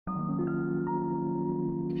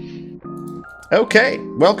Okay,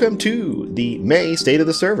 welcome to the May State of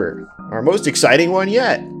the Server, our most exciting one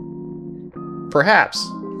yet. Perhaps,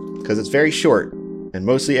 because it's very short, and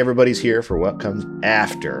mostly everybody's here for what comes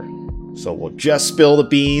after. So we'll just spill the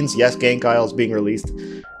beans. Yes, Gank Isle is being released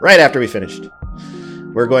right after we finished.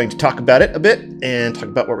 We're going to talk about it a bit, and talk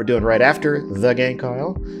about what we're doing right after the Gank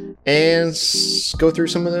Isle, and go through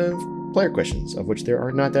some of the player questions, of which there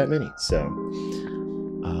are not that many. So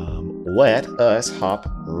let us hop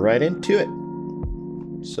right into it.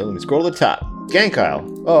 So let me scroll to the top. Gank Isle.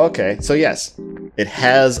 Oh, okay. So yes, it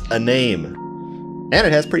has a name. And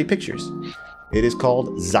it has pretty pictures. It is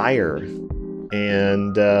called Zyre.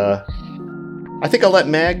 And I think I'll let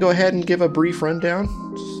Mag go ahead and give a brief rundown.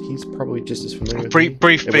 He's probably just as familiar with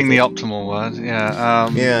Brief being the optimal word, yeah.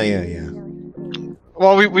 Yeah.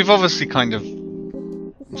 Well, we've obviously kind of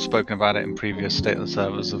spoken about it in previous State of the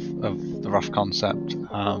Servers of the rough concept.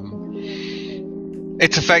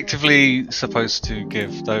 It's effectively supposed to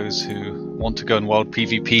give those who want to go in world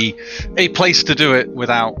PvP a place to do it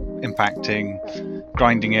without impacting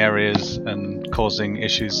grinding areas and causing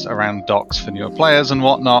issues around docks for newer players and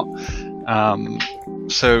whatnot.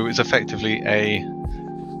 So it's effectively a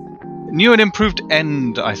new and improved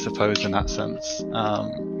end, I suppose, in that sense.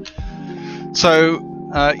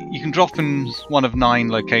 You can drop in one of 9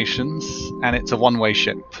 locations, and it's a one-way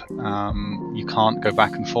ship. You can't go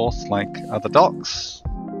back and forth like other docks.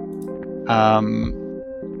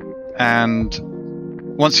 And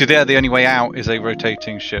once you're there, the only way out is a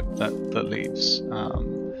rotating ship that leaves.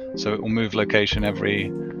 So it will move location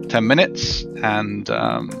every 10 minutes, and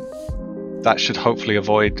that should hopefully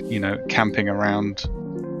avoid, camping around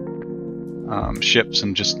ships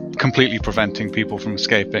and just completely preventing people from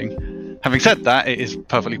escaping. Having said that, it is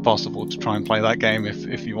perfectly possible to try and play that game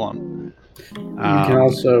if you want. You can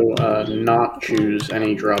also not choose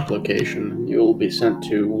any drop location. You will be sent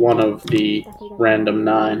to one of the random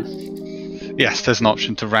 9. Yes, there's an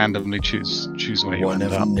option to randomly choose where you One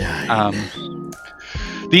end of up. 9.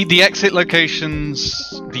 The exit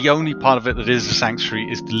locations, the only part of it that is a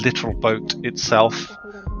sanctuary is the literal boat itself.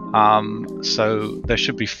 So there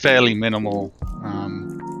should be fairly minimal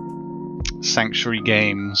sanctuary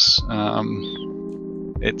games.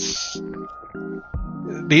 It's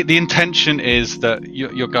the intention is that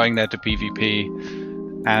you're going there to PvP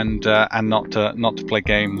and not to play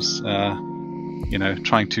games.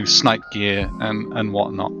 Trying to snipe gear and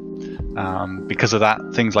whatnot. Because of that,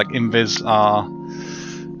 things like invis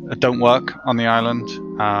don't work on the island.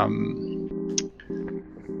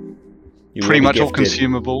 Pretty much all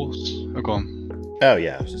consumables. Oh, go on. Oh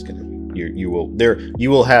yeah, I was just gonna. You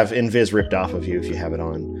will have invis ripped off of you if you have it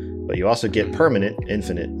on, but you also get permanent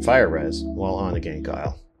infinite fire res while on the Gank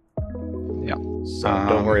Isle. Yeah. So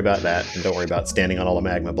don't worry about that, and don't worry about standing on all the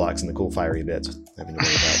magma blocks and the cool fiery bits. Having to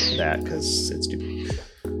worry about that because it's stupid.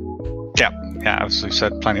 Yeah. As we've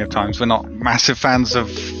said plenty of times, we're not massive fans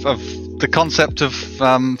of the concept of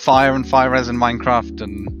fire and fire res in Minecraft,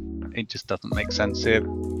 and it just doesn't make sense here.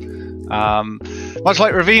 Much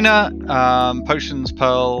like Ravina, potions,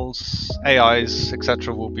 pearls, AIs,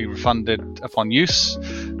 etc. will be refunded upon use,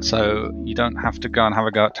 so you don't have to go and have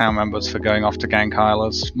a go at town members for going off to Gank Isle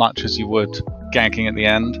as much as you would ganking at the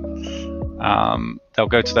end. They'll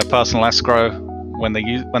go to their personal escrow when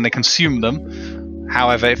they consume them.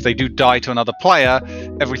 However, if they do die to another player,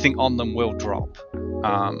 everything on them will drop.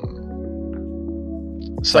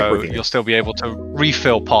 So like you'll still be able to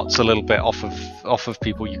refill pots a little bit off of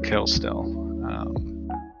people you kill still.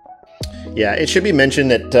 Yeah, it should be mentioned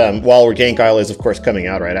that while Gank Isle is, of course, coming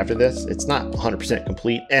out right after this, it's not 100%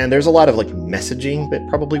 complete, and there's a lot of messaging that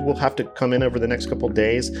probably will have to come in over the next couple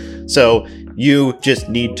days. So you just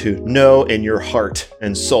need to know in your heart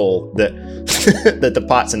and soul that that the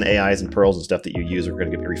pots and AIs and pearls and stuff that you use are going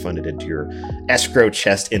to get refunded into your escrow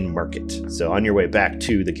chest in market. So on your way back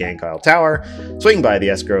to the Gank Isle Tower, swing by the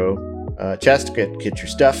escrow chest, get your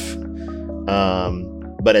stuff.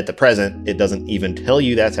 But at the present, it doesn't even tell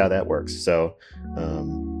you that's how that works. So,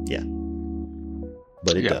 yeah.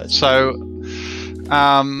 But it does. So,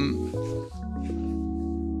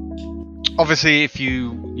 obviously, if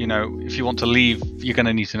you want to leave, you're going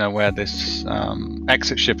to need to know where this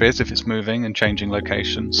exit ship is if it's moving and changing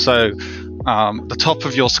location. So, the top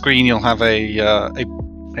of your screen, you'll have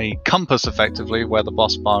a compass, effectively, where the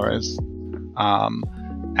boss bar is.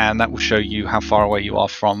 And that will show you how far away you are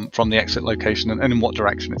from the exit location and in what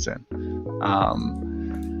direction it's in.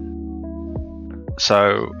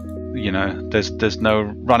 So there's no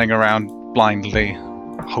running around blindly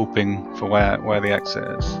hoping for where the exit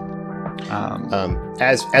is.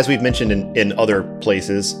 As we've mentioned in other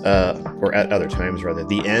places, or at other times rather,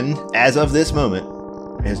 the end, as of this moment,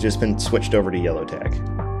 has just been switched over to yellow tag.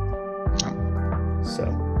 So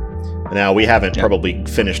now we haven't probably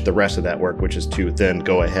finished the rest of that work, which is to then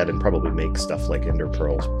go ahead and probably make stuff like Ender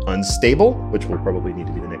Pearls unstable, which will probably need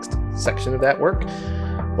to be the next section of that work.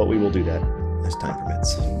 But we will do that as time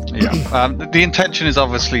permits. Yeah. The intention is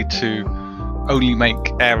obviously to only make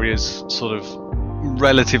areas sort of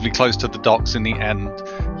relatively close to the docks in the end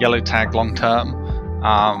yellow tag long term.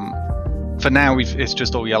 For now, it's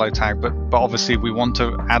just all yellow tag, but obviously we want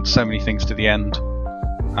to add so many things to the end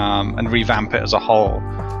and revamp it as a whole.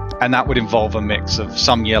 And that would involve a mix of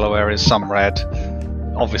some yellow areas, some red,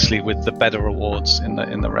 obviously with the better rewards in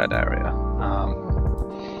the red area.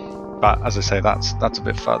 But as I say, that's a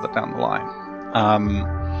bit further down the line.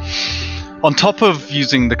 On top of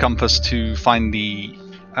using the compass to find the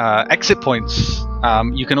exit points,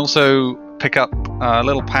 you can also pick up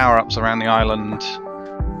little power-ups around the island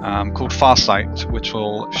called Farsight, which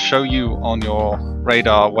will show you on your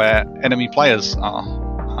radar where enemy players are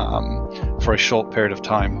for a short period of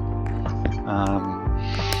time.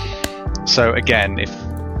 So again, if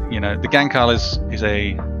the Gank Isle is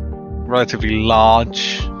a relatively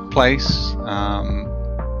large place,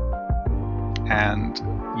 and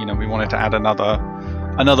we wanted to add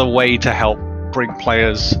another way to help bring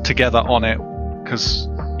players together on it, because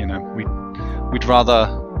we'd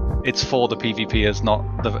rather it's for the PvPers, not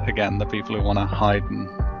the people who want to hide and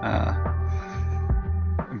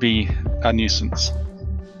be a nuisance.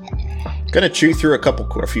 Gonna chew through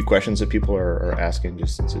a few questions that people are asking,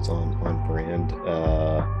 just since it's on brand.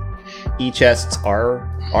 E-chests are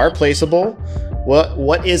placeable.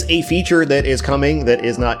 What is a feature that is coming that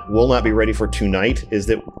will not be ready for tonight is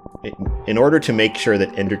that in order to make sure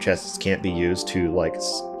that ender chests can't be used to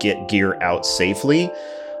get gear out safely,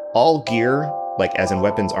 all gear, as in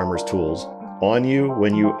weapons, armors, tools, on you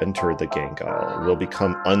when you enter the Gank Isle will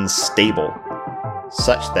become unstable,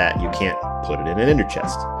 such that you can't put it in an ender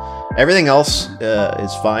chest. Everything else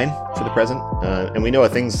is fine for the present, and we know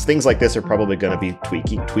things like this are probably going to be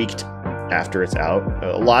tweaked after it's out.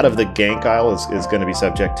 A lot of the Gank Isle is going to be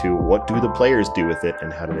subject to what do the players do with it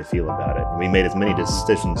and how do they feel about it. And we made as many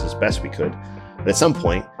decisions as best we could, but at some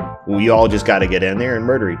point we all just got to get in there and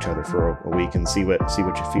murder each other for a week and see what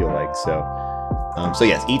you feel like. So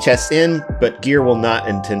yes, e-chests in, but gear will not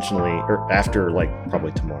intentionally, or after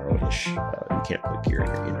probably tomorrow-ish, you can't put gear in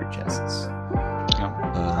your ender chests.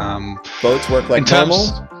 Boats work like normal.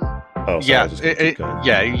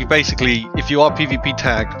 You basically, if you are PvP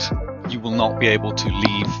tagged, you will not be able to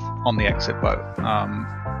leave on the exit boat.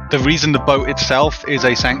 The reason the boat itself is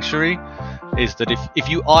a sanctuary is that if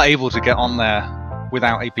you are able to get on there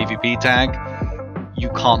without a PvP tag, you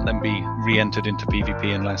can't then be re-entered into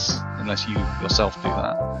PvP unless you yourself do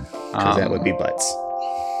that. Because that would be butts.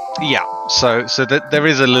 Yeah, so there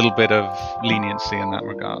is a little bit of leniency in that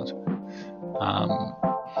regard.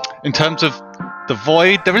 In terms of the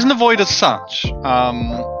void, there isn't a void as such,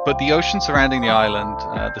 but the ocean surrounding the island,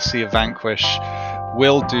 the Sea of Vanquish,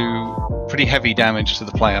 will do pretty heavy damage to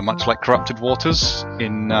the player, much like Corrupted Waters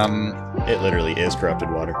in... It literally is corrupted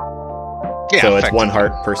water. Yeah, so it's 1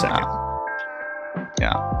 heart per second.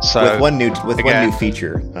 Yeah. So with one new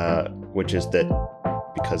feature, which is that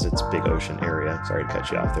because it's big ocean area. Sorry to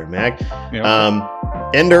cut you off there, Mag.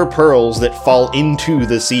 Yeah. Ender pearls that fall into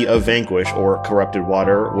the Sea of Vanquish or corrupted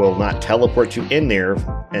water will not teleport you in there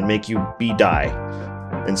and make you die.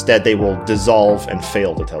 Instead, they will dissolve and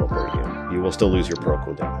fail to teleport you. You will still lose your pearl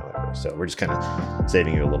cooldown, however. So we're just kind of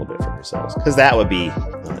saving you a little bit from yourselves, because that would be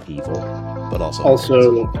evil, but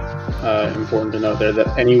also important to note there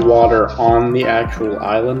that any water on the actual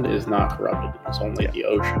island is not corrupted. It's only the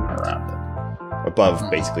ocean around it. Above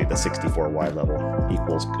basically the 64Y level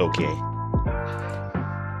equals okay.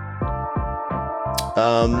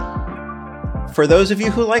 For those of you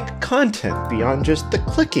who like content beyond just the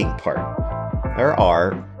clicking part, there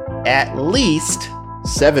are at least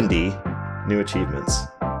 70 new achievements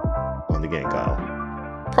on the Gank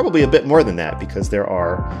Isle. Probably a bit more than that, because there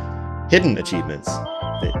are hidden achievements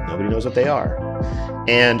that nobody knows what they are.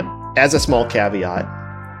 And as a small caveat,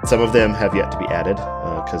 some of them have yet to be added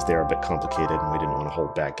because they're a bit complicated and we didn't want to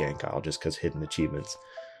hold back Gank Isle just because hidden achievements.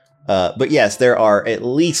 But yes, there are at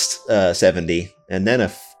least 70, and then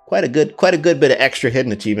quite a good bit of extra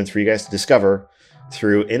hidden achievements for you guys to discover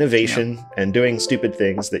through innovation and doing stupid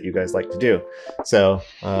things that you guys like to do. So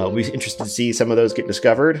we'll be interested to see some of those get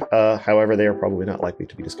discovered. However, they are probably not likely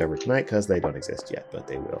to be discovered tonight because they don't exist yet, but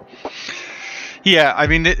they will. Yeah, I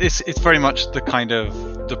mean, it's very much the kind of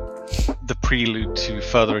the prelude to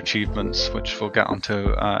further achievements, which we'll get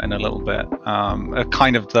onto in a little bit.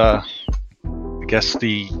 Kind of the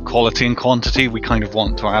quality and quantity we kind of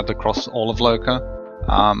want to add across all of Loka.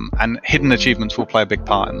 and hidden achievements will play a big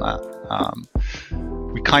part in that.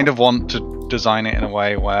 We kind of want to design it in a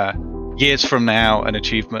way where years from now,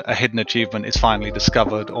 a hidden achievement is finally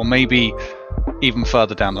discovered, or maybe even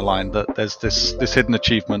further down the line that there's this hidden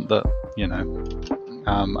achievement that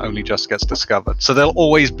only just gets discovered. So there'll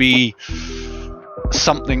always be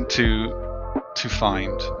something to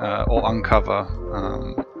find or uncover,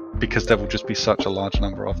 because there will just be such a large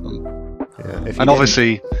number of them. Yeah, and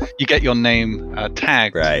obviously, you get your name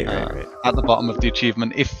tagged right. at the bottom of the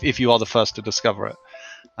achievement if you are the first to discover it.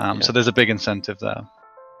 So there's a big incentive there.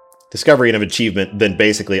 Discovering of achievement then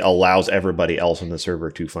basically allows everybody else on the server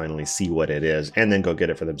to finally see what it is and then go get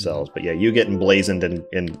it for themselves. But yeah, you get emblazoned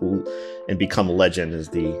and become legend as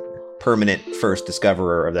the permanent first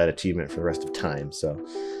discoverer of that achievement for the rest of time. So,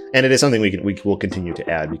 and it is something we will continue to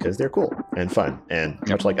add because they're cool and fun. And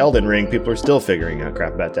much like Elden Ring, people are still figuring out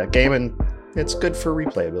crap about that game, and it's good for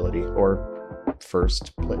replayability or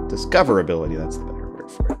first play discoverability. That's the better word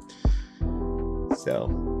for it. So.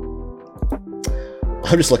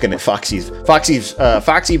 I'm just looking at Foxy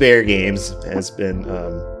Bear Games has been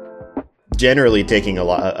generally taking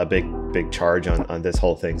a big charge on this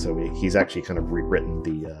whole thing. So he's actually kind of rewritten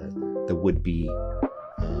the would-be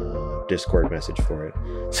Discord message for it.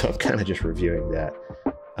 So I'm kind of just reviewing that.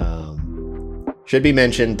 Should be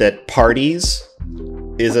mentioned that Parties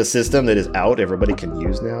is a system that is out. Everybody can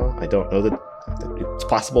use now. I don't know that it's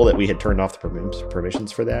possible that we had turned off the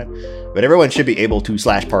permissions for that, but everyone should be able to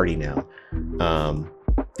 /party now.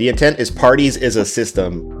 The intent is Parties is a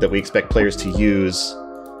system that we expect players to use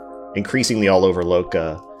increasingly all over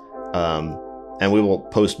Loka, and we will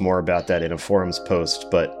post more about that in a forums post,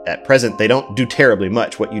 but at present they don't do terribly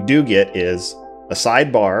much. What you do get is a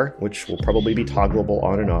sidebar, which will probably be toggleable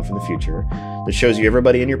on and off in the future, that shows you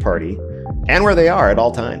everybody in your party and where they are at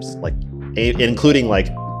all times, like including like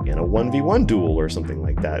 1v1 duel or something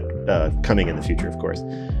like that coming in the future, of course.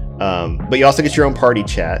 But you also get your own party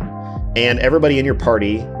chat, and everybody in your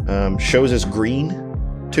party shows as green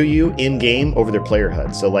to you in game over their player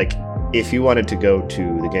HUD. So like if you wanted to go to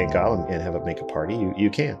the Gank Isle and have it make a party, you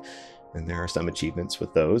can. And there are some achievements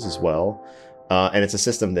with those as well. And it's a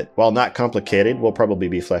system that, while not complicated, will probably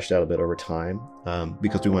be fleshed out a bit over time,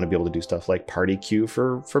 because we want to be able to do stuff like party queue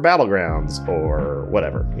for Battlegrounds or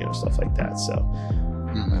whatever, stuff like that. So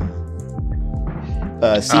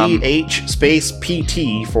CH space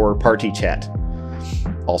PT for party chat.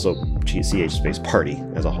 Also CH space party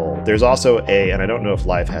as a whole. There's also and I don't know if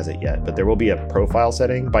Live has it yet, but there will be a profile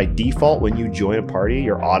setting. By default, when you join a party,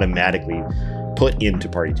 you're automatically put into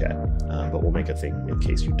party chat. But we'll make a thing in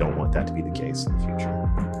case you don't want that to be the case in the future.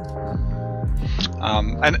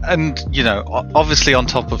 And obviously on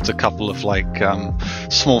top of the couple of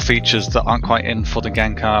small features that aren't quite in for the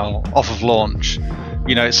Gank Isle off of launch,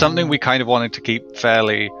 it's something we kind of wanted to keep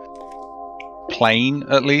fairly plain,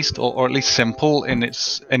 at least, or at least simple in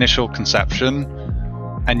its initial conception.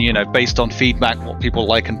 And based on feedback, what people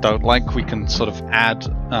like and don't like, we can sort of add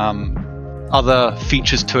other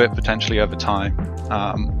features to it potentially over time.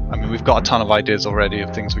 We've got a ton of ideas already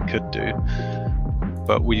of things we could do,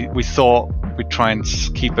 but we thought we'd try and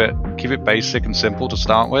keep it basic and simple to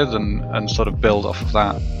start with, and sort of build off of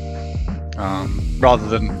that, rather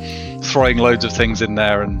than throwing loads of things in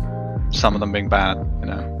there and some of them being bad.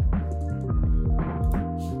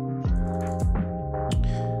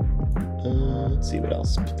 Let's see what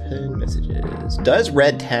else. Pin messages. Does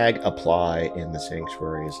red tag apply in the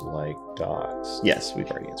sanctuaries like dogs? Yes, we've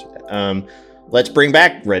already answered that. Let's bring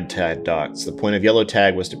back red tag docs. The point of yellow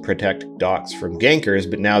tag was to protect docs from gankers,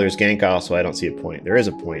 but now there's Gank Isle, so I don't see a point. There is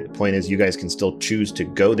a point. The point is you guys can still choose to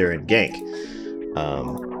go there and gank.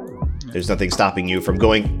 There's nothing stopping you from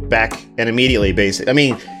going back and immediately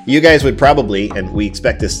you guys would probably, and we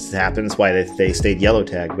expect this to happen, that's why they stayed yellow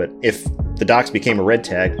tag, but if the docs became a red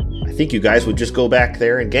tag, I think you guys would just go back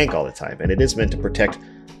there and gank all the time, and it is meant to protect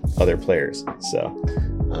other players. So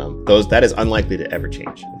that is unlikely to ever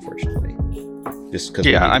change, unfortunately. Just because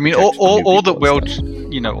all that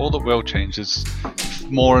will change is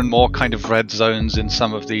more and more kind of red zones in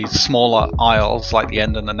some of these smaller isles like the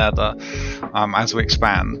End and the Nether, as we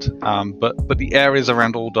expand. But the areas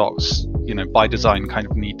around all docks, by design, kind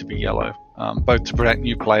of need to be yellow, both to protect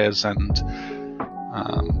new players and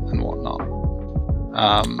whatnot.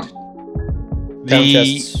 Town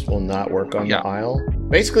chests will not work on the isle.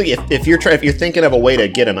 Basically, if you're thinking of a way to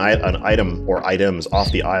get an item or items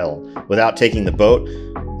off the isle without taking the boat,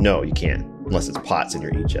 no, you can't, unless it's pots in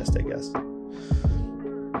your e-chest, I guess.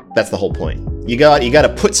 That's the whole point. You got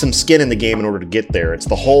to put some skin in the game in order to get there. It's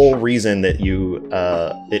the whole reason that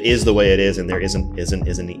it is the way it is, and there is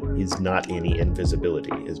not any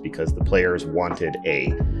invisibility, is because the players wanted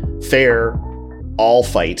a fair all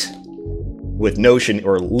fight with no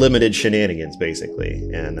or limited shenanigans, basically,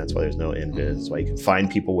 and that's why there's no invis. That's why you can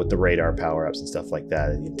find people with the radar power-ups and stuff like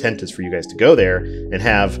that. And the intent is for you guys to go there and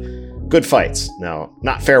have good fights. Now,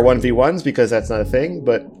 not fair 1v1s because that's not a thing,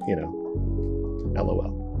 but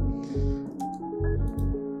LOL.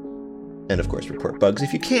 And of course, report bugs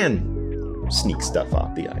if you can sneak stuff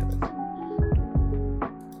off the island.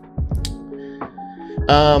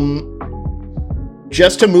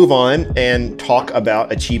 Just to move on and talk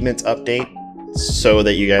about achievements update, so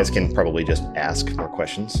that you guys can probably just ask more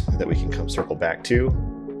questions that we can come circle back to.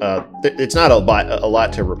 It's not a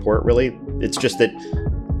lot to report, really. It's just that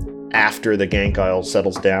after the Gank Isle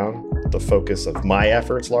settles down, the focus of my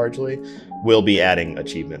efforts largely will be adding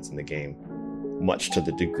achievements in the game, much to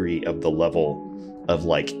the degree of the level of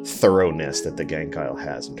thoroughness that the Gank Isle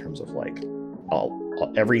has in terms of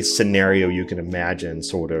every scenario you can imagine,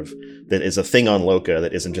 sort of, that is a thing on Loka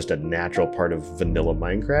that isn't just a natural part of vanilla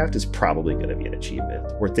Minecraft, is probably going to be an achievement.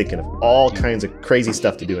 We're thinking of all kinds of crazy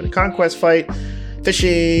stuff to do in a conquest fight: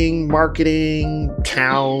 fishing, marketing,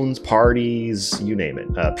 towns, parties, you name it.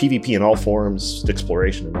 PvP in all forms,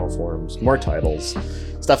 exploration in all forms, more titles,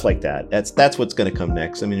 stuff like that. That's what's going to come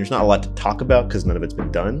next. I mean, there's not a lot to talk about because none of it's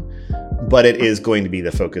been done, but it is going to be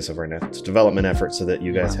the focus of our next development effort, so that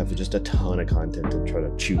you guys have just a ton of content to try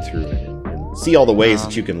to chew through and see all the ways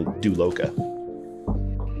that you can do Loka.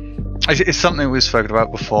 It's something we've spoken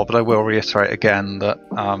about before, but I will reiterate again that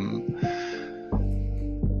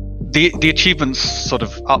the achievements sort of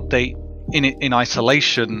update in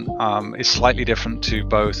isolation is slightly different to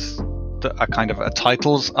both a kind of a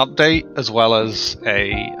titles update as well as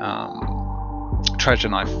a treasure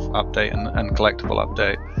knife update and collectible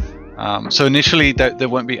update. So initially there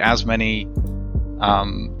won't be as many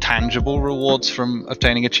tangible rewards from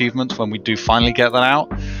obtaining achievements when we do finally get that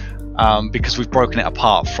out, because we've broken it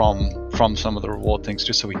apart from some of the reward things,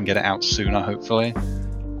 just so we can get it out sooner, hopefully.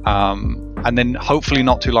 And then hopefully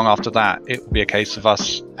not too long after that, it will be a case of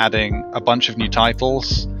us adding a bunch of new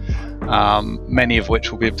titles, many of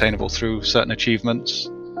which will be obtainable through certain achievements,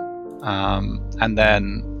 and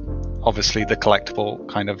then obviously the collectible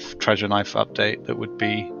kind of treasure knife update that would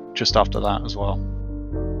be just after that as well.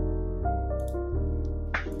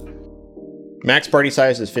 Max party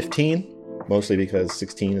size is 15, mostly because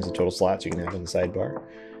 16 is the total slots you can have in the sidebar.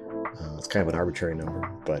 It's kind of an arbitrary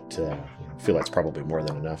number, but I feel that's probably more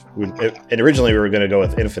than enough. And originally we were going to go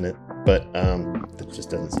with infinite, but that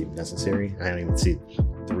just doesn't seem necessary. I don't even see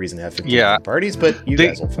the reason to have 15 parties, but you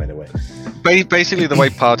guys will find a way. Basically, the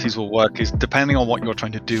way parties will work is, depending on what you're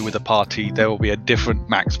trying to do with a party, there will be a different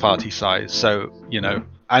max party size. So,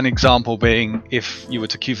 an example being, if you were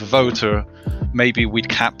to queue for voter, maybe we'd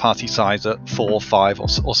cap party size at 4 or 5 or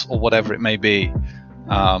whatever it may be.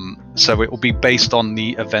 So it will be based on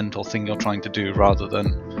the event or thing you're trying to do, rather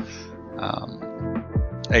than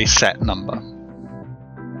a set number.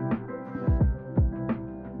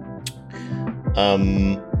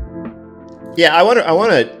 I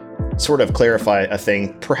want to sort of clarify a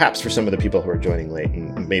thing, perhaps for some of the people who are joining late,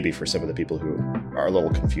 and maybe for some of the people who are a little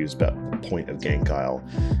confused about the point of Gank Isle.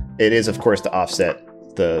 It is, of course, to offset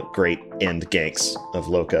the great end ganks of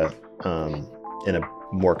Loka in a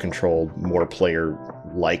more controlled, more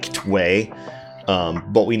player-liked way.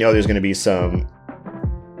 But we know there's going to be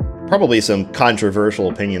probably some controversial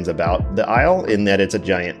opinions about the Isle, in that it's a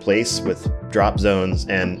giant place with drop zones,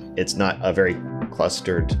 and it's not a very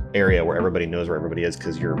clustered area where everybody knows where everybody is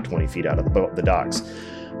because you're 20 feet out of the docks.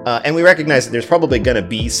 And we recognize that there's probably going to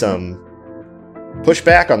be some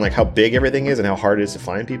pushback on how big everything is and how hard it is to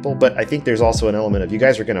find people, but I think there's also an element of you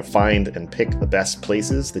guys are going to find and pick the best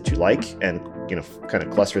places that you like and kind of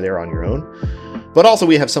cluster there on your own. But also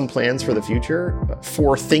we have some plans for the future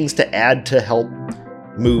for things to add to help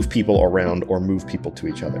move people around or move people to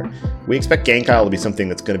each other. We expect Gank Isle to be something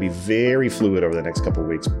that's going to be very fluid over the next couple of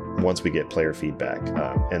weeks once we get player feedback.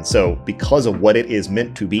 And so because of what it is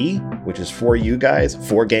meant to be, which is for you guys,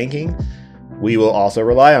 for ganking, we will also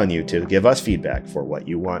rely on you to give us feedback for what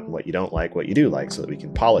you want, what you don't like, what you do like, so that we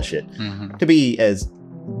can polish it to be as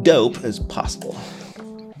dope as possible.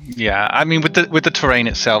 Yeah, I mean, with the terrain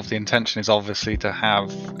itself, the intention is obviously to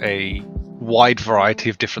have a wide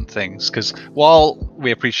variety of different things, because while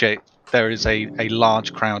we appreciate there is a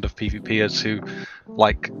large crowd of PvPers who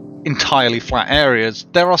like entirely flat areas,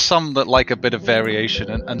 there are some that like a bit of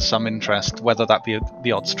variation and some interest, whether that be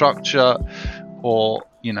the odd structure or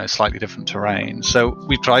slightly different terrain. So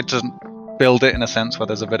we've tried to build it in a sense where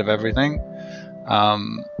there's a bit of everything,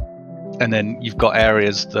 and then you've got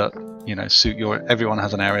areas that suit everyone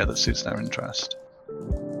has an area that suits their interest.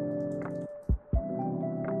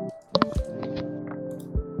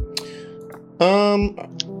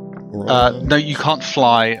 No, you can't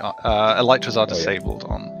fly. Elytras are disabled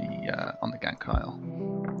on the Gank Isle.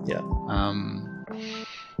 Yeah.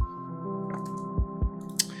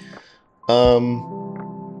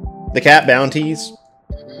 The cat bounties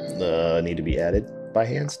need to be added by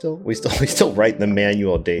hand still. We still write the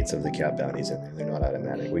manual dates of the cat bounties in there. They're not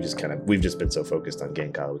automatic. We've just been so focused on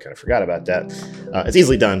Gank Isle, we kind of forgot about that. It's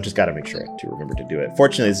easily done. Just got to make sure to remember to do it.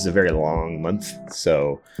 Fortunately, this is a very long month,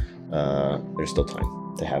 so there's still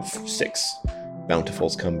time to have 6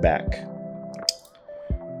 bountifuls come back.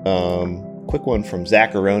 Quick one from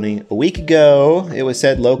Zacharoni. A week ago, it was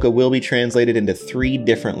said Loka will be translated into 3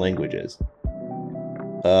 different languages.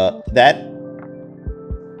 That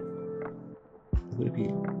would it be?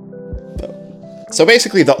 So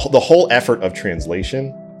basically, the whole effort of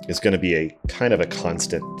translation is going to be a kind of a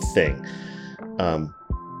constant thing.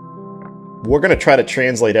 We're going to try to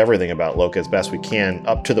translate everything about Loka as best we can,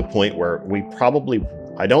 up to the point where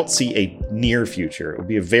I don't see a near future. It would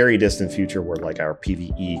be a very distant future where like our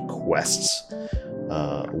PvE quests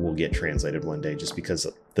will get translated one day, just because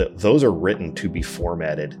those are written to be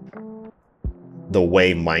formatted the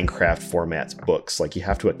way Minecraft formats books. Like, you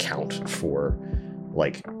have to account for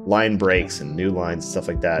like line breaks and new lines, stuff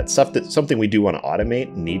like that. Something we do want to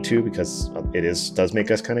automate, need to, because does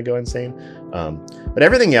make us kind of go insane. But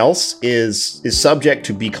everything else is subject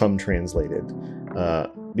to become translated.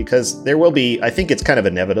 Because there will be, I think it's kind of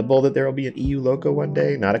inevitable that there will be an EU Loka one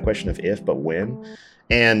day. Not a question of if, but when.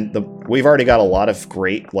 And we've already got a lot of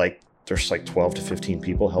great, there's 12 to 15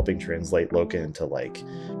 people helping translate Loka into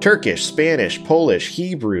Turkish, Spanish, Polish,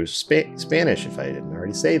 Hebrew, Spanish, if I didn't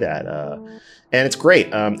already say that. And it's great.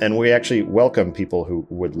 And we actually welcome people who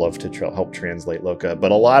would love to help translate Loka.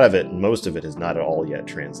 But a lot of it, most of it, is not at all yet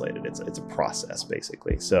translated. It's a process,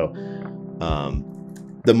 basically. So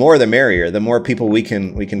the more the merrier. The more people we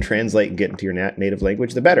can translate and get into your native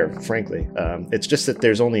language, the better, frankly. It's just that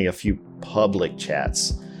there's only a few public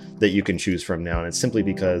chats that you can choose from now. And it's simply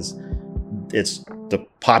because it's the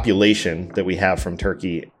population that we have from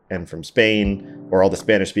Turkey and from Spain, or all the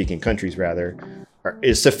Spanish-speaking countries, rather,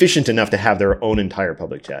 is sufficient enough to have their own entire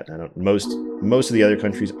public chat. Most of the other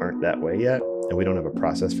countries aren't that way yet, and we don't have a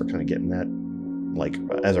process for kind of getting that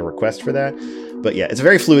as a request for that. But yeah, it's a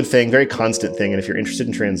very fluid thing, very constant thing, and if you're interested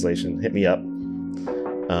in translation, hit me up,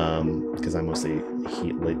 because I'm mostly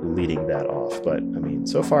leading that off. But I mean,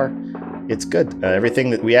 so far it's good.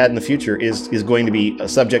 Everything that we add in the future is going to be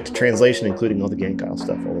subject to translation, including all the Gank Isle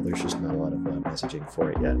stuff, although there's just not a lot of messaging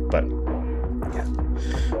for it yet. But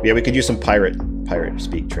yeah, we could use some pirate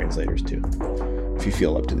speak translators too, if you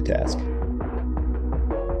feel up to the task.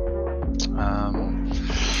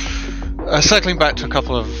 Circling back to a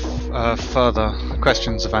couple of further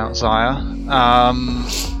questions about Zyre.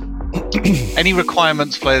 Any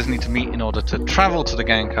requirements players need to meet in order to travel to the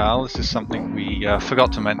Gank Isle? This is something we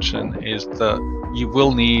forgot to mention, is that you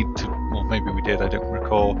will need to, well, maybe we did, I don't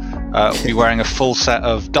recall, be wearing a full set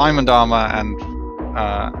of diamond armor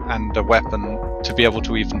and a weapon to be able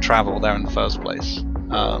to even travel there in the first place.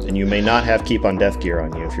 And you may not have Keep on Death gear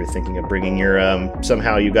on you if you're thinking of bringing your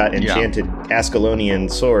somehow you got enchanted Ascalonian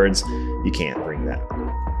swords. You can't bring that.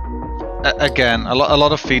 Again, a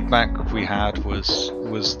lot of feedback we had was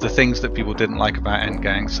the things that people didn't like about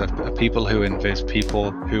endgangs. So people who invis,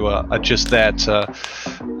 people who are just there to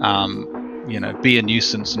be a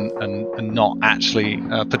nuisance and not actually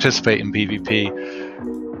participate in PvP.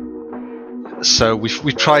 So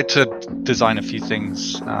we've tried to design a few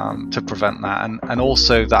things to prevent that, and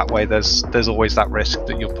also that way there's always that risk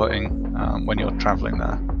that you're putting when you're traveling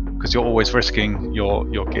there, because you're always risking your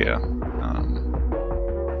gear.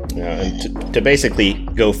 And to basically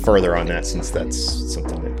go further on that, since that's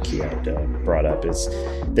something that Kiat brought up, is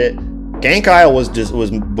that Gank Isle was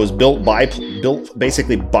built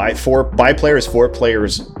basically by players for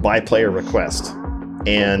players by player request,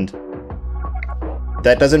 and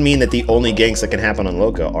that doesn't mean that the only ganks that can happen on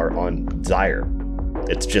Loka are on Zyre.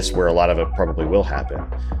 It's just where a lot of it probably will happen.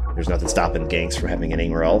 There's nothing stopping ganks from happening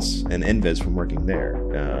anywhere else, and Invis from working there.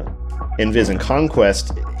 Invis and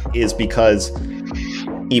Conquest is because,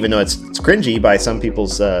 even though it's cringy by some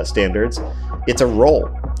people's standards, it's a role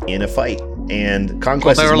in a fight. And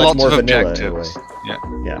Conquest is much more vanilla. Anyway.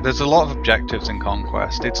 Yeah, there's a lot of objectives in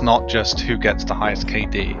Conquest. It's not just who gets the highest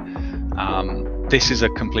KD. This is a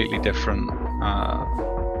completely different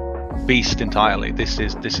beast entirely. This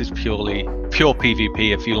is pure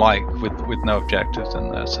PvP, if you like, with no objectives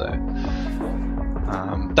in there. So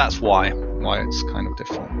that's why it's kind of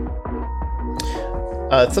different.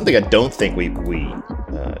 Something I don't think we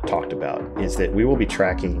talked about is that we will be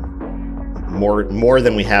tracking more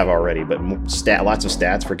than we have already, but lots of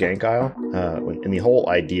stats for Gank Isle. And the whole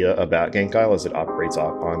idea about Gank Isle is it operates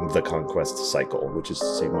on the conquest cycle, which is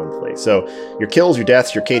to say monthly. So your kills, your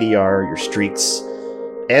deaths, your KDR, your streaks,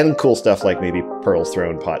 and cool stuff like maybe pearls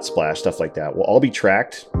thrown, pot splash, stuff like that will all be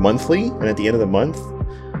tracked monthly. And at the end of the month,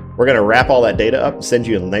 we're going to wrap all that data up and send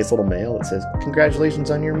you a nice little mail that says,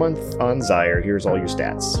 congratulations on your month on Zyre. Here's all your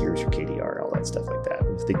stats. Here's your KDR, all that stuff like that.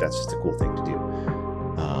 I think that's just a cool thing to do.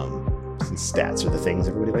 Since stats are the things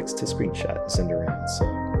everybody likes to screenshot and send around. So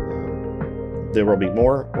there will be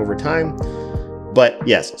more over time. But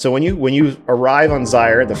yes, so when you arrive on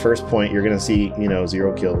Zyre, the first point, you're going to see,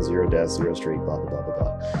 0 kills, 0 deaths, 0 streak, blah, blah, blah, blah,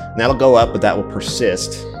 blah. And that'll go up, but that will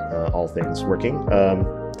persist, all things working,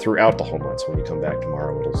 throughout the whole month. So when you come back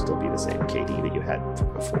tomorrow, it'll still be the same KD that you had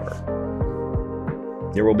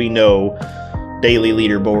before. There will be no daily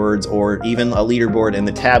leaderboards or even a leaderboard in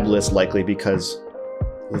the tab list, likely because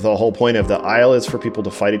the whole point of the Isle is for people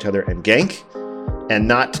to fight each other and gank, and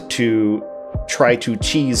not to try to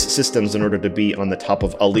cheese systems in order to be on the top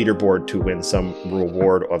of a leaderboard to win some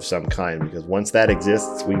reward of some kind. Because once that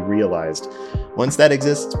exists, we realized,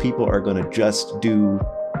 people are going to just do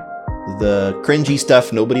the cringy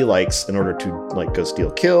stuff nobody likes in order to go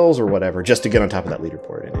steal kills or whatever, just to get on top of that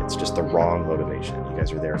leaderboard. And it's just the wrong motivation. You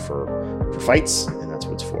guys are there for fights, and that's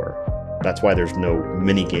what it's for. That's why there's no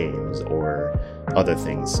mini games or other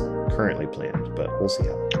things currently planned, but we'll see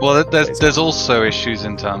how. Well, there's also issues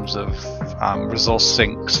in terms of resource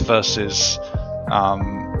sinks versus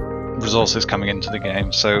resources coming into the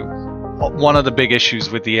game. So one of the big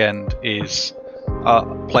issues with the end is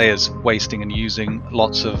players wasting and using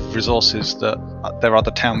lots of resources that their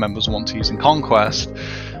other town members want to use in Conquest.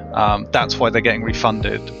 That's why they're getting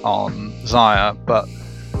refunded on Zyre, but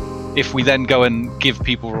if we then go and give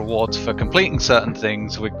people rewards for completing certain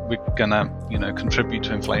things, we're gonna, contribute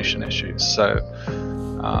to inflation issues. So,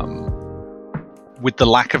 with the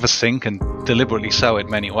lack of a sink, and deliberately so in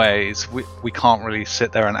many ways, we can't really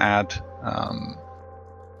sit there and add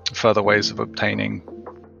further ways of obtaining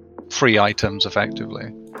free items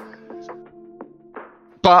effectively.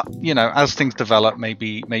 But as things develop,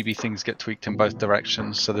 maybe things get tweaked in both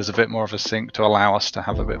directions. So there's a bit more of a sink to allow us to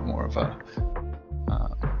have a bit more of a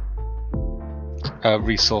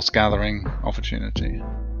resource gathering opportunity.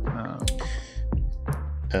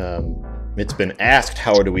 It's been asked,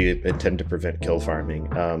 how do we intend to prevent kill farming?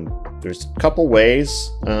 There's a couple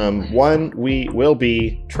ways. One, we will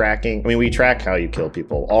be tracking. We track how you kill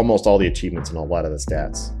people. Almost all the achievements and a lot of the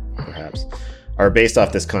stats, perhaps, are based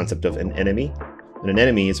off this concept of an enemy. And an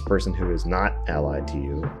enemy is a person who is not allied to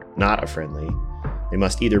you, not a friendly. They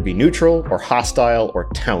must either be neutral or hostile or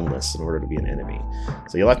townless in order to be an enemy.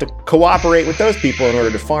 So you'll have to cooperate with those people in order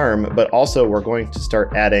to farm, but also we're going to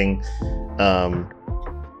start adding,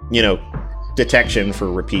 detection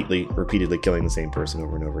for repeatedly killing the same person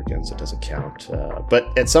over and over again, so it doesn't count.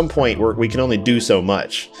 But at some point, we can only do so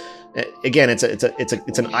much. Again,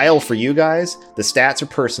 it's an Isle for you guys. The stats are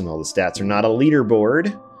personal. The stats are not a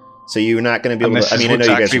leaderboard. So you're not going to be able to. I know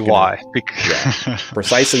exactly you guys. Why?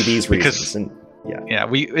 Precisely these reasons.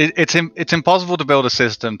 It's impossible to build a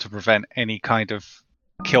system to prevent any kind of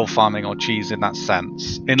kill farming or cheese in that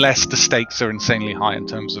sense, unless the stakes are insanely high in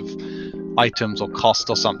terms of items or cost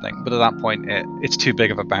or something. But at that point, it's too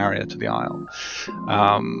big of a barrier to the Isle.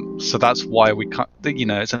 So that's why we can't.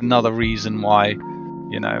 It's another reason why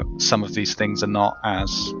some of these things are not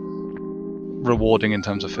as rewarding in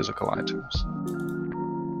terms of physical items.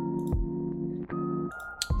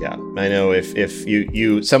 Yeah, I know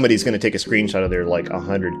if somebody's going to take a screenshot of their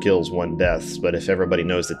 100 kills, 1 deaths, but if everybody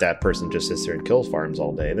knows that person just sits there and kill farms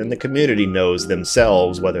all day, then the community knows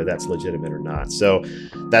themselves whether that's legitimate or not. So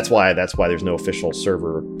that's why there's no official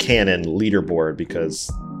server canon leaderboard,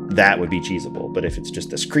 because that would be cheesable. But if it's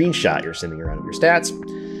just a screenshot you're sending around of your stats,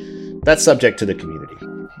 that's subject to the community.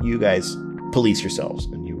 You guys police yourselves,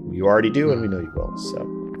 and you already do, and we know you will.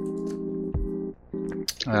 So.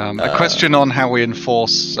 A question on how we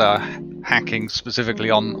enforce hacking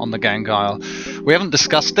specifically on the Gank Isle. We haven't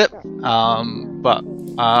discussed it, but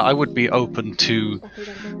I would be open to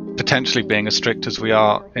potentially being as strict as we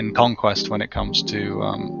are in Conquest when it comes to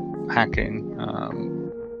hacking.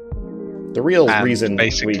 The real reason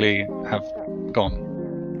basically have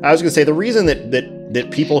gone. I was going to say the reason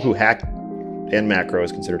that people who hack, and macro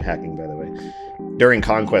is considered hacking, by the way, during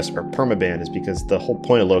Conquest are permaban is because the whole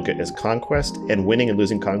point of Loka is Conquest, and winning and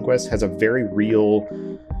losing Conquest has a very real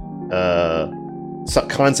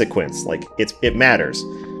consequence. Like it matters.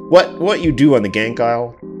 What you do on the Gank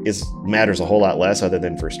Isle matters a whole lot less, other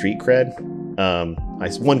than for street cred.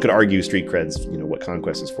 One could argue street cred's what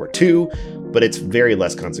Conquest is for too, but it's very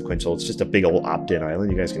less consequential. It's just a big old opt-in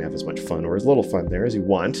island. You guys can have as much fun or as little fun there as you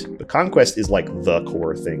want. But Conquest is like the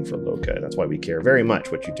core thing for Loka. That's why we care very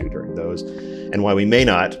much what you do during those, and why we may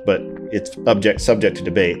not, but it's subject to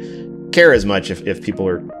debate, care as much if people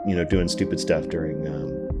are doing stupid stuff during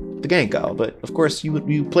the Gank Isle. But of course,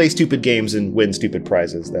 you play stupid games and win stupid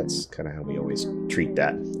prizes. That's kind of how we always treat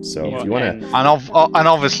that. So if you want to, and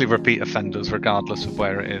obviously repeat offenders, regardless of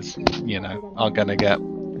where it is, are gonna get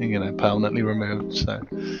permanently removed. So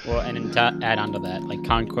and to add on to that, like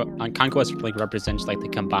Conquest like represents like the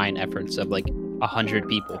combined efforts of like 100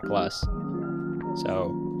 people plus.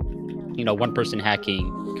 So one person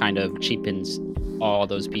hacking kind of cheapens all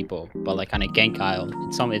those people, but like on a Gank Isle,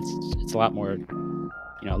 it's a lot more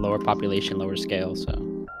lower population, lower scale.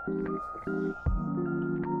 So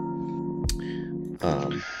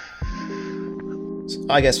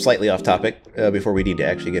I guess slightly off topic before we need to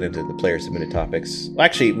actually get into the player submitted topics.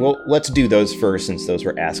 Actually, let's do those first, since those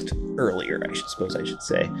were asked earlier, I should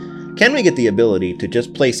say. Can we get the ability to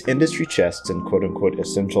just place industry chests and quote-unquote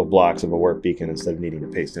essential blocks of a warp beacon instead of needing to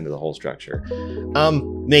paste into the whole structure?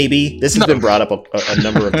 Maybe. This has been brought up a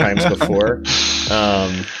number of times before.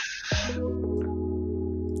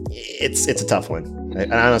 It's a tough one.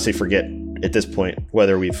 I honestly forget at this point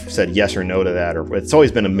whether we've said yes or no to that, or it's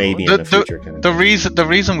always been a maybe in the future kind of thing. The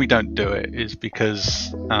reason we don't do it is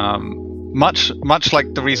because much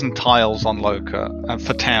like the reason tiles on Loka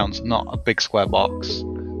for towns, not a big square box,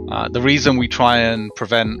 the reason we try and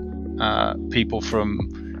prevent people from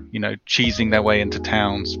cheesing their way into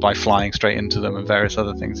towns by flying straight into them and various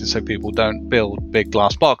other things is so people don't build big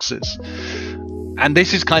glass boxes. And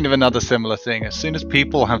this is kind of another similar thing. As soon as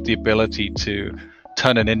people have the ability to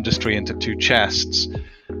turn an industry into 2 chests,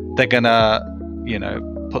 they're gonna,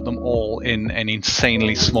 put them all in an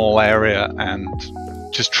insanely small area and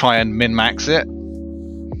just try and min-max it.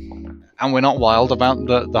 And we're not wild about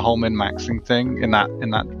the whole min-maxing thing in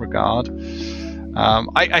that regard.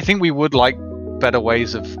 I think we would like better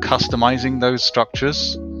ways of customizing those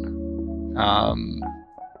structures.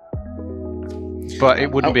 But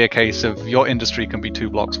it wouldn't be a case of your industry can be 2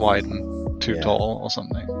 blocks wide and 2 tall or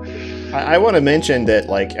something. I want to mention that,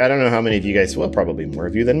 like, I don't know how many of you guys, well, probably more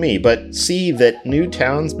of you than me, but see that new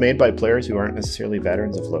towns made by players who aren't necessarily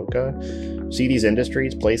veterans of Loka, see these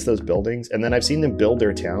industries, place those buildings, and then I've seen them build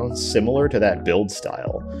their towns similar to that build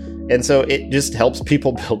style. And so it just helps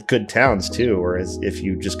people build good towns too, whereas if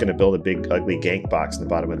you're just going to build a big ugly gank box in the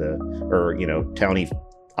bottom of towny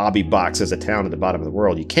obby box as a town at the bottom of the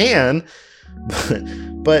world, you can,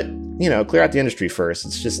 but clear out the industry first.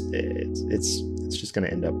 It's just going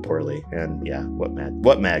to end up poorly. And yeah,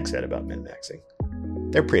 what Mag said about min-maxing,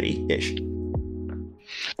 they're pretty-ish.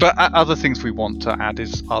 But other things we want to add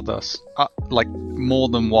is others, like more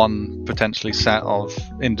than one potentially set of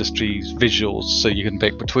industries visuals, so you can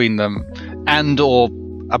pick between them, and or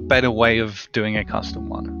a better way of doing a custom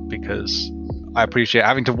one, because I appreciate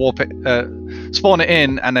having to warp it, spawn it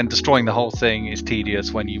in, and then destroying the whole thing is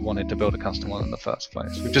tedious when you wanted to build a custom one in the first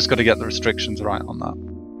place. We've just got to get the restrictions right on that.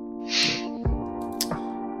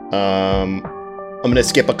 I'm going to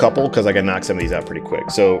skip a couple because I can knock some of these out pretty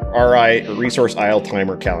quick. So RI, Resource Isle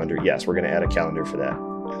Timer Calendar. Yes, we're going to add a calendar for that.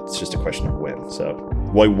 It's just a question of when. So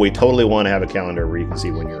we totally want to have a calendar where you can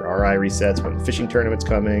see when your RI resets, when the fishing tournament's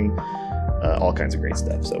coming, all kinds of great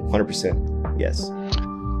stuff. So 100% yes.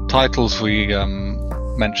 Titles we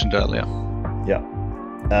mentioned earlier. Yeah.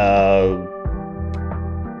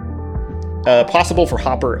 Possible for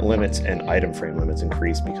hopper limits and item frame limits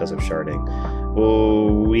increase because of sharding.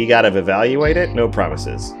 We gotta evaluate it. No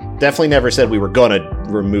promises. Definitely never said we were gonna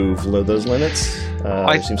remove those limits.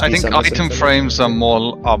 I think item frames are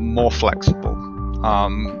more flexible.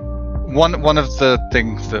 One of the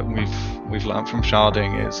things that we've learned from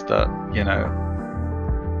sharding is that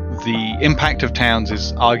the impact of towns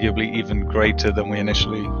is arguably even greater than we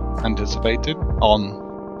initially anticipated on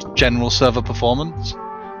general server performance.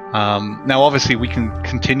 Now, obviously, we can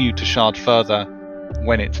continue to shard further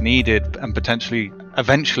when it's needed and potentially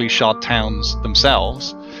eventually shard towns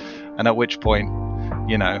themselves, and at which point,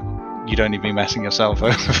 you don't need to be messing yourself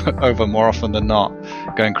over more often than not,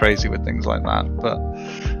 going crazy with things like that. But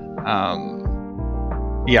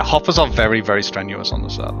yeah, hoppers are very, very strenuous on the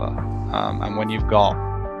server, and when you've got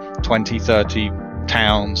 20, 30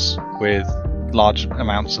 towns with large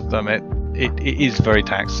amounts of them, it is very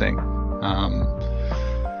taxing.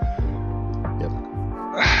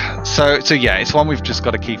 So yeah, it's one we've just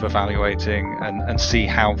got to keep evaluating and see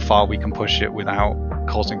how far we can push it without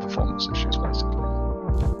causing performance issues, basically.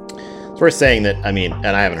 It's worth saying that, I mean, and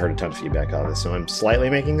I haven't heard a ton of feedback on this, so I'm slightly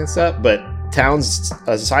making this up, but towns,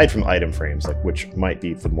 aside from item frames, like which might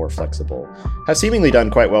be the more flexible, have seemingly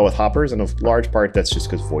done quite well with hoppers, and a large part that's just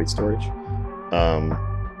because void storage.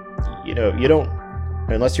 You don't,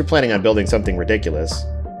 unless you're planning on building something ridiculous,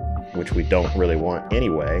 which we don't really want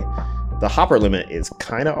anyway, the hopper limit is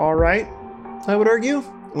kind of all right, I would argue.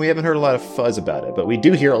 We haven't heard a lot of fuzz about it, but we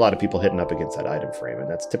do hear a lot of people hitting up against that item frame, and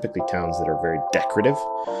that's typically towns that are very decorative.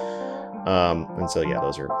 And so yeah,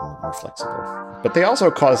 those are more flexible, but they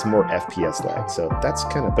also cause more FPS lag. So that's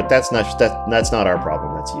kind of, but that's not our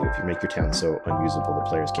problem. That's you. If you make your town so unusable that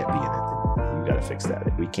players can't be in it, then you got to fix that.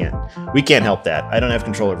 We can't help that. I don't have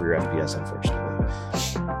control over your FPS, unfortunately.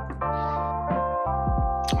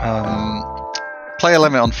 Player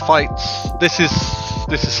limit on fights. This is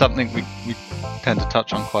something we tend to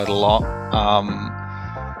touch on quite a lot.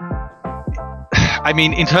 I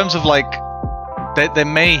mean, in terms of like, there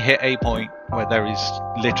may hit a point where there is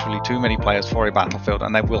literally too many players for a battlefield,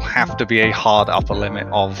 and there will have to be a hard upper limit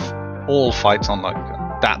of all fights on local.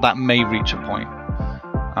 That may reach a point.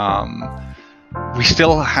 We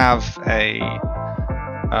still have a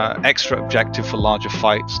extra objective for larger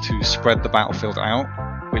fights to spread the battlefield out,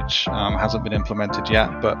 which hasn't been implemented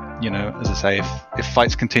yet. But as I say, if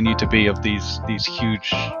fights continue to be of these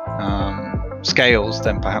huge scales,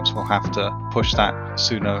 then perhaps we'll have to push that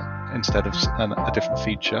sooner instead of a different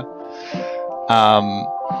feature.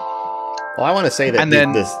 Well, I want to say that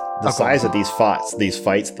the size of these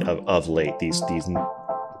fights of late, these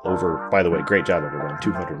over, by the way, great job everyone,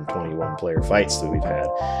 221 player fights that we've had.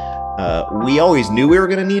 We always knew we were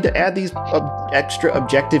going to need to add these extra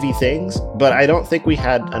objective-y things, but I don't think we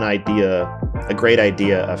had a great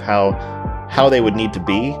idea of how they would need to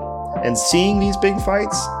be. And seeing these big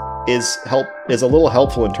fights is a little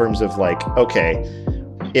helpful in terms of like, okay,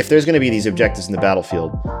 if there's going to be these objectives in the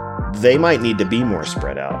battlefield, they might need to be more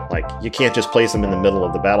spread out. Like, you can't just place them in the middle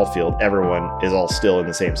of the battlefield. Everyone is all still in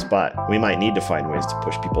the same spot. We might need to find ways to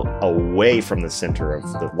push people away from the center of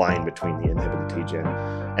the line between the inhib and the T-gen.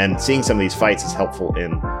 And seeing some of these fights is helpful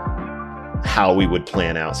in how we would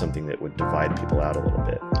plan out something that would divide people out a little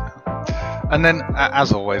bit. And then,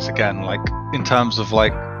 as always, again, like in terms of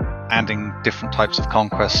like adding different types of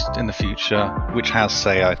conquest in the future, which has,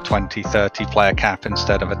 say, a 20-30 player cap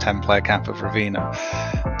instead of a 10 player cap of Ravina.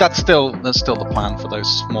 That's still the plan for those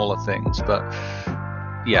smaller things. But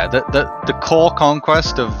yeah, the core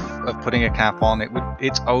conquest of putting a cap on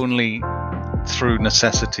it's only through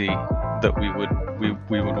necessity that we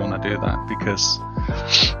would want to do that, because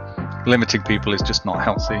limiting people is just not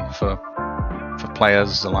healthy for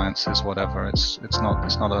players, alliances, whatever. It's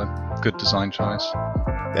not a good design choice.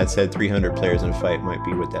 That said, 300 players in a fight might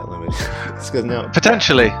be with that limit. It's because now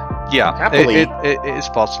potentially, yeah, happily, it is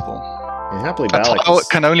possible. And happily, it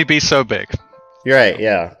can only be so big. You're right.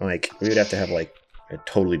 Yeah, like we would have to have like a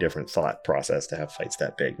totally different thought process to have fights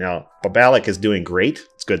that big. Now, Babalik is doing great.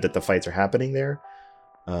 It's good that the fights are happening there.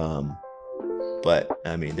 But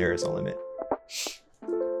I mean, there is a limit.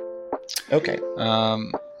 Okay.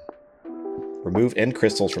 Remove end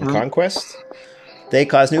crystals from Conquest. They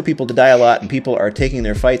cause new people to die a lot, and people are taking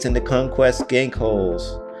their fights into Conquest gank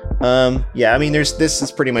holes. Yeah, I mean, this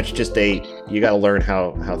is pretty much just you got to learn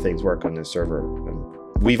how things work on this server.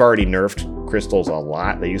 We've already nerfed crystals a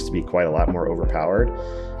lot. They used to be quite a lot more overpowered.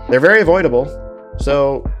 They're very avoidable,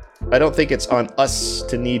 so I don't think it's on us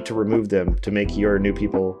to need to remove them to make your new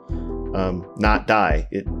people not die.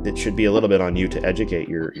 It should be a little bit on you to educate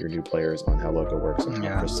your new players on how Loco works and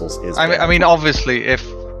how crystals is. I mean, obviously, if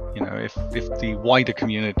the wider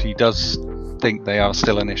community does think they are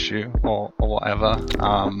still an issue or whatever,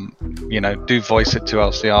 do voice it to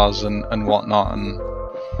LCRs and whatnot, and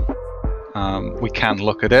we can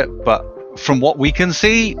look at it. But from what we can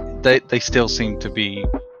see, they still seem to be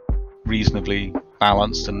reasonably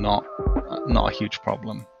balanced and not a huge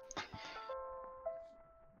problem.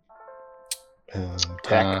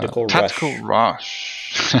 Tactical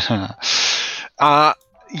rush.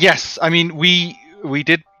 Yes, I mean we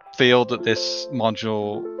did feel that this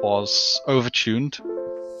module was overtuned,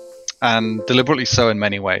 and deliberately so in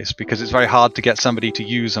many ways, because it's very hard to get somebody to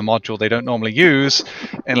use a module they don't normally use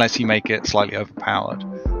unless you make it slightly overpowered.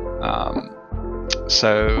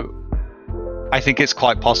 So I think it's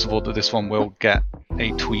quite possible that this one will get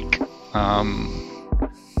a tweak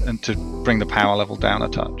and to bring the power level down a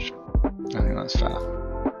touch. I think that's fair.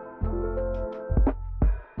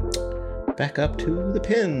 back up to the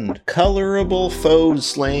pin. Colorable foes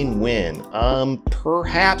slain win.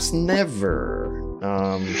 Perhaps never.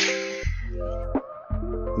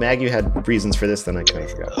 Mag, you had reasons for this, then I kind of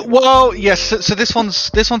forgot. Well, yes. So this one's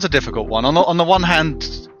a difficult one. On the one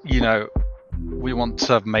hand, we want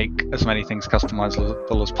to make as many things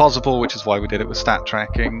customizable as possible, which is why we did it with stat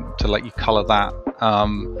tracking to let you color that.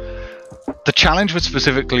 The challenge with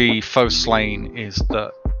specifically foe slain is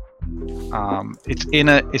that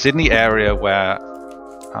it's in the area where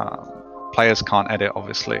players can't edit,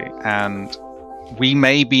 obviously, and we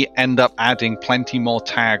maybe end up adding plenty more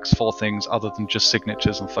tags for things other than just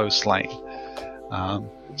signatures and foe slain.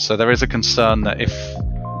 So there is a concern that if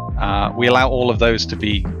we allow all of those to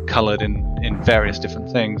be colored in various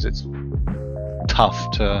different things, it's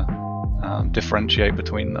tough to differentiate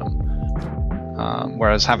between them.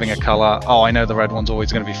 Whereas having a color, I know the red one's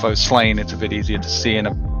always going to be foe slain, it's a bit easier to see and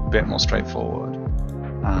a bit more straightforward.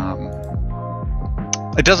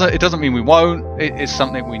 It doesn't mean we won't. It's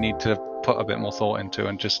something we need to put a bit more thought into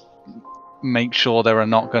and just make sure there are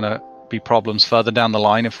not going to be problems further down the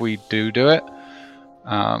line if we do it.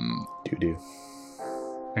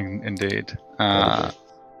 Indeed.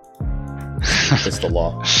 It's the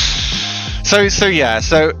law. So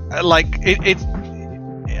like it's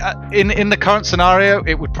in the current scenario,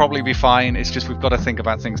 it would probably be fine. It's just we've got to think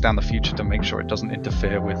about things down the future to make sure it doesn't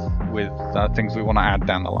interfere with things we want to add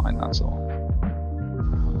down the line. That's all.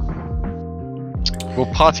 Will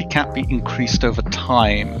party cap be increased over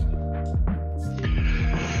time?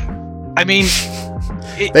 I mean,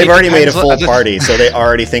 they've already made a full party, so they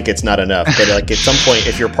already think it's not enough. But like at some point,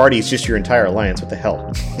 if your party is just your entire alliance, what the hell?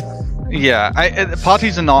 Yeah,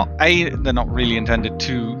 parties are not they're not really intended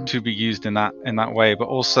to be used in that way. But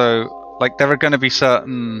also, like there are going to be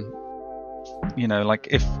certain, like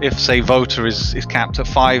if say voter is capped at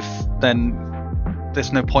 5, then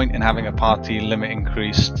there's no point in having a party limit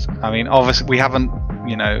increased. I mean, obviously we haven't,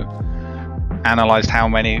 analyzed how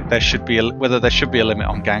many there should be, whether there should be a limit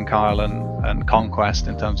on Gank Isle and Conquest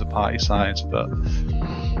in terms of party size, but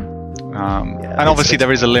and obviously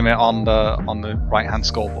there is a limit on the right hand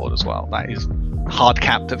scoreboard as well. That is hard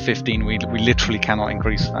capped at 15. We literally cannot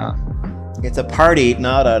increase that. It's a party,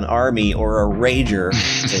 not an army or a rager.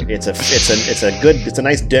 It's a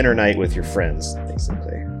nice dinner night with your friends,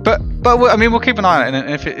 basically. But I mean, we'll keep an eye on it,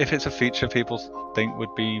 and if it's a feature people think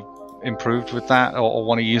would be improved with that, or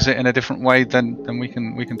want to use it in a different way, then we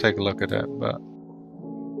can take a look at it. But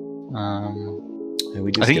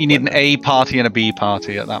I think you need an A party and a B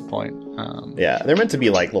party at that point. Yeah, they're meant to be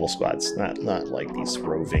like little squads, not like these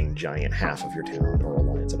roving giant half of your town or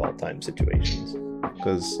alliance of all time situations.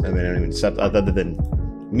 Because I mean, other than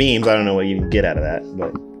memes, I don't know what you can get out of that,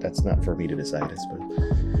 but that's not for me to decide, I suppose.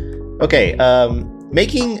 Okay,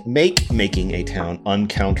 making a town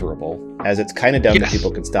uncounterable, as it's kind of dumb that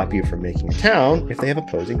people can stop you from making a town if they have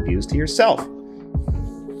opposing views to yourself.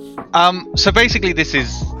 So basically, this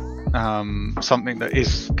is something that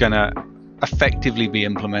is gonna effectively be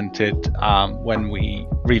implemented when we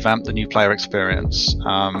revamp the new player experience,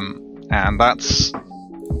 and that's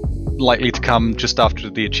likely to come just after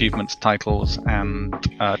the achievements, titles, and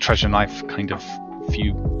treasure knife kind of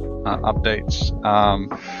few updates.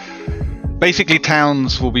 Basically,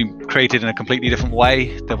 towns will be created in a completely different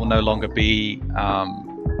way. There will no longer be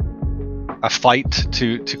a fight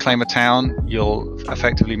to claim a town. You'll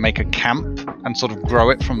effectively make a camp and sort of grow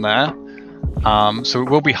it from there. So it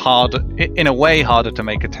will be harder, in a way, harder to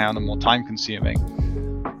make a town and more time-consuming.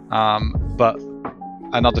 But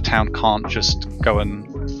another town can't just go and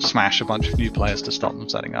smash a bunch of new players to stop them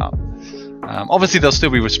setting up. Obviously, there'll still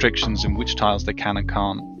be restrictions in which tiles they can and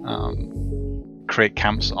can't create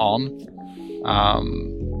camps on.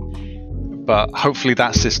 But hopefully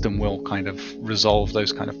that system will kind of resolve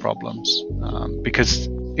those kind of problems, because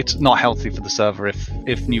it's not healthy for the server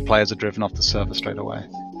if new players are driven off the server straight away.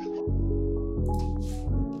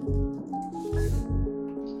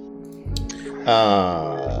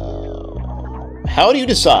 How do you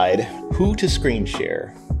decide who to screen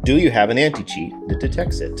share? Do you have an anti-cheat that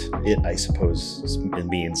detects it? It, I suppose, it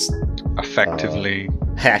means effectively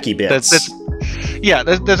hacky bits.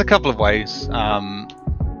 There's a couple of ways.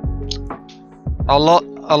 A lot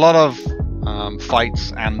of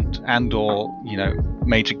fights and or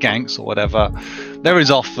major ganks or whatever, there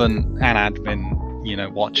is often an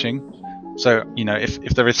admin watching. So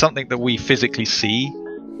if there is something that we physically see,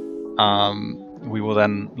 we will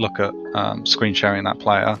then look at screen sharing that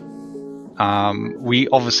player. We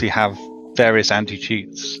obviously have various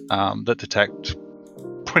anti-cheats that detect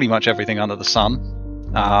pretty much everything under the sun.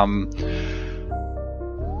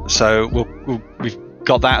 So we've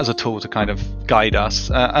got that as a tool to kind of guide us,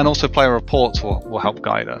 and also player reports will help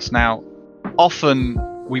guide us. Now, often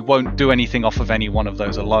we won't do anything off of any one of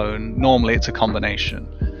those alone. Normally it's a combination.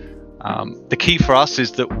 The key for us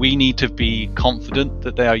is that we need to be confident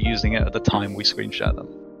that they are using it at the time we screen share them.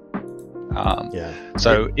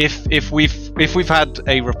 So if we've had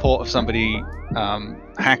a report of somebody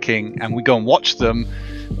hacking and we go and watch them,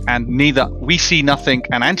 and neither we see nothing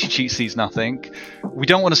and anti-cheat sees nothing, we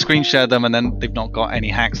don't want to screen share them and then they've not got any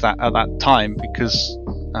hacks at that time, because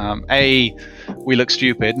A, we look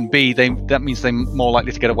stupid, and B, that means they're more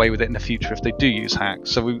likely to get away with it in the future if they do use hacks.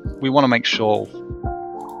 So we want to make sure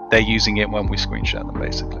they're using it when we screen share them,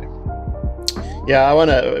 basically. Yeah,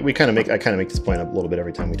 I kind of make this point up a little bit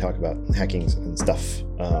every time we talk about hacking and stuff.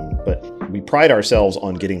 But we pride ourselves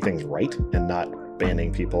on getting things right and not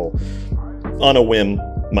banning people on a whim,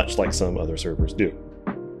 much like some other servers do.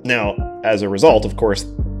 Now, as a result, of course,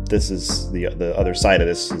 this is the other side of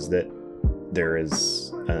this, is that there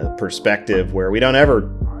is a perspective where we don't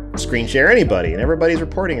ever screen share anybody and everybody's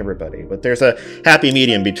reporting everybody. But there's a happy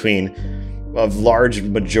medium between a large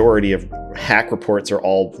majority of hack reports are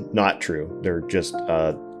all not true. They're just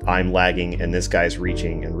I'm lagging and this guy's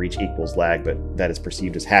reaching, and reach equals lag, but that is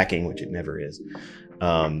perceived as hacking, which it never is.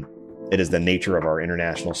 It is the nature of our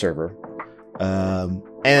international server.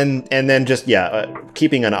 And then just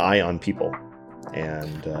keeping an eye on people,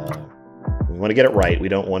 and we want to get it right. We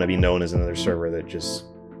don't want to be known as another server that just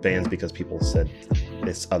bans because people said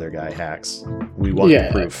this other guy hacks. We want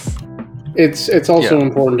proof. It's also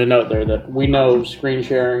important to note there that we know screen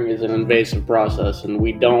sharing is an invasive process, and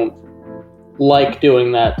we don't like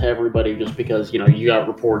doing that to everybody just because, you got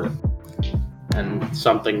reported and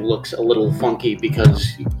something looks a little funky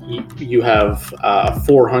because you have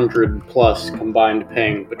 400 plus combined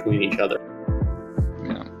ping between each other.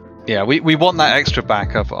 Yeah, we want that extra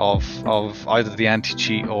backup of either the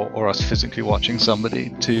anti-cheat or us physically watching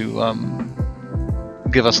somebody to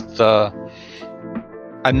give us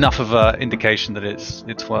enough of an indication that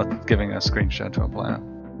it's worth giving a screen share to a player.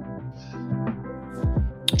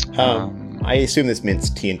 I assume this means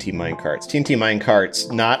TNT minecarts. TNT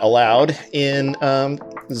minecarts not allowed in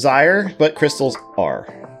Zyre, but crystals are.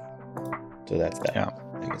 So that's that. Yeah.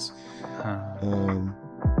 I guess.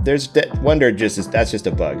 There's Wonder that's just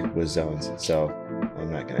a bug with zones, so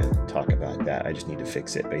I'm not going to talk about that. I just need to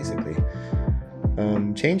fix it, basically.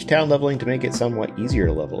 Change town leveling to make it somewhat easier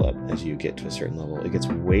to level up as you get to a certain level. It gets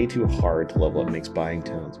way too hard to level up, makes buying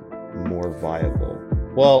towns more viable.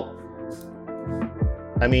 Well,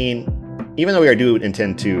 I mean, even though we do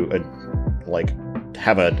intend to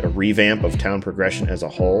have a revamp of town progression as a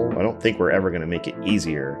whole, I don't think we're ever going to make it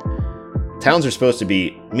easier. Towns are supposed to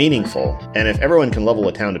be meaningful, and if everyone can level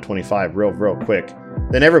a town to 25 real quick,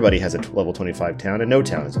 then everybody has a level 25 town, and no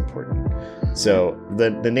town is important. So the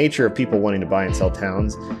nature of people wanting to buy and sell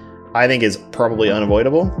towns, I think, is probably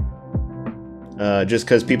unavoidable. Just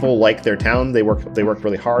because people like their town, they work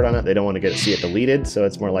really hard on it. They don't want to see it deleted, so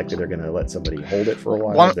it's more likely they're going to let somebody hold it for a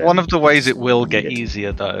while. One of the ways it will get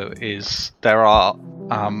easier, though, is there are,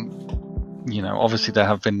 obviously there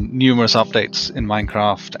have been numerous updates in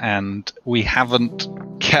Minecraft, and we haven't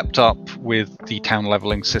kept up with the town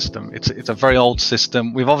leveling system. It's a very old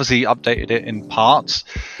system. We've obviously updated it in parts,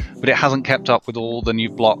 but it hasn't kept up with all the new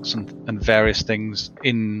blocks and various things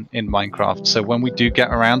in Minecraft. So when we do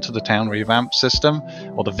get around to the town revamp system,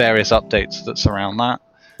 or the various updates that surround that,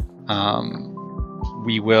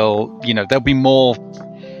 we will, there'll be more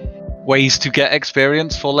ways to get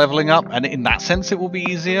experience for leveling up, and in that sense it will be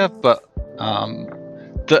easier, but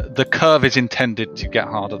the curve is intended to get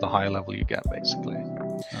harder the higher level you get, basically.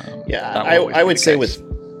 I would say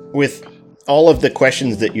with all of the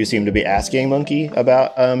questions that you seem to be asking, Monkey,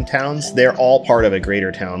 about towns, they're all part of a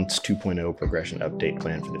greater Towns 2.0 progression update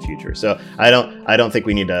plan for the future. So I don't think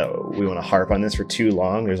we want to harp on this for too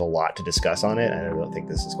long. There's a lot to discuss on it, and I don't think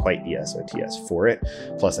this is quite the SOTS for it.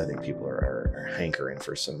 Plus, I think people are hankering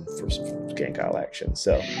for some Gank Isle action.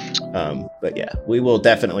 So, but yeah, we will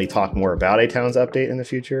definitely talk more about a Towns update in the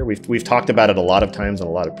future. We've talked about it a lot of times on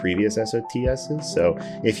a lot of previous SOTSs. So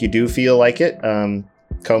if you do feel like it,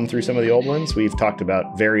 comb through some of the old ones. We've talked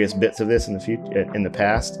about various bits of this in the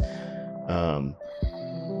past,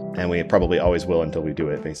 and we probably always will until we do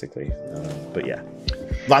it, basically. But yeah,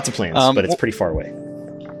 lots of plans, but it's pretty far away.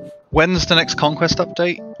 When's the next Conquest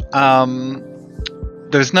update?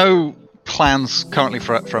 There's no plans currently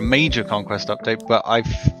for a major Conquest update, but I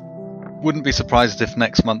wouldn't be surprised if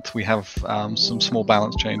next month we have some small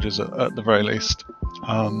balance changes at the very least.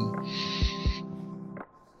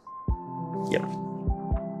 Yep.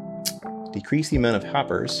 Decrease the amount of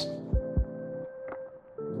hoppers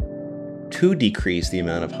to decrease the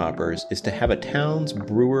amount of hoppers is to have a town's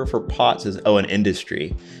brewer for pots as an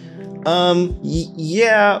industry.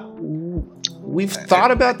 Yeah, we've thought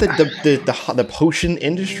about the potion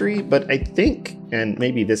industry, but I think, and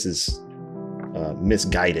maybe this is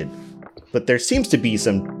misguided, but there seems to be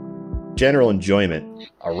some general enjoyment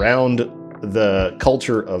around the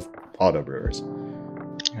culture of auto brewers.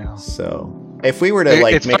 Yeah. So if we were to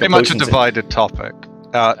it's make very much a divided topic.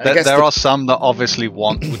 There are some that obviously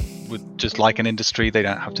would just like an industry. They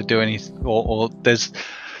don't have to do anything, or there's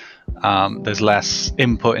less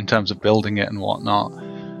input in terms of building it and whatnot.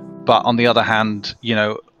 But on the other hand,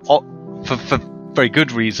 for very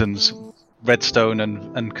good reasons, redstone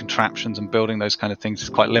and contraptions and building those kind of things is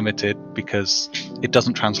quite limited because it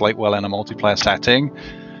doesn't translate well in a multiplayer setting.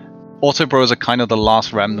 Auto brewers are kind of the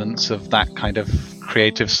last remnants of that kind of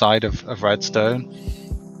creative side of redstone,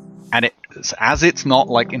 and it's not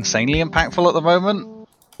like insanely impactful at the moment.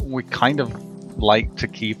 We kind of like to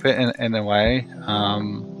keep it in a way.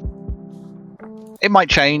 It might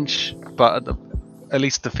change, but at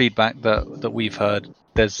least the feedback that we've heard,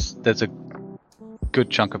 there's a good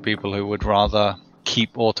chunk of people who would rather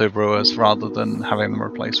keep auto brewers rather than having them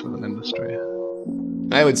replaced with an industry.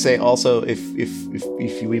 I would say also,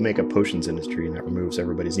 if we make a potions industry and that removes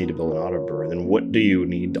everybody's need to build an auto brewer, then what do you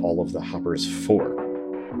need all of the hoppers for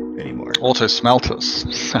anymore? Auto smelters.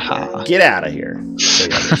 Get out of here. So,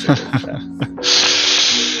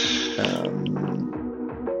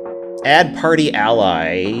 add party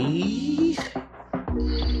ally.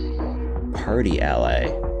 Party ally.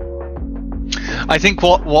 I think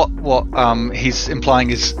what he's implying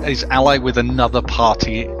is ally with another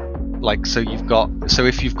party. Like, so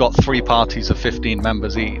if you've got 3 parties of 15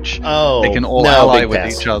 members each, they can all ally with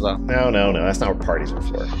each other. No, that's not what parties are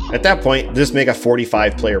for. At that point, just make a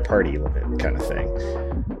 45-player party limit kind of thing.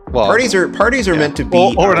 Well, parties are meant to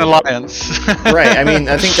be, or an alliance. Right. I mean,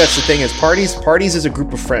 I think that's the thing is parties is a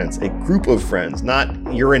group of friends,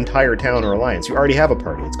 not your entire town or alliance. You already have a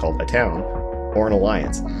party. It's called a town or an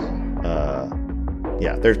alliance.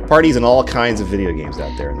 Yeah, there's parties in all kinds of video games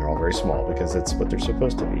out there, and they're all very small because that's what they're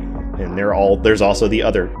supposed to be. And there's also the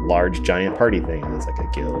other large giant party thing. It's like a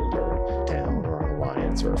guild or a town or an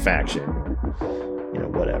alliance or a faction or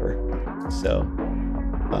whatever. So,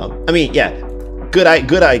 I mean, yeah, good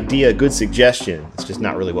idea, good suggestion. It's just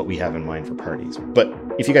not really what we have in mind for parties. But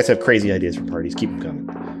if you guys have crazy ideas for parties, keep them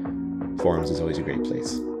coming. Forums is always a great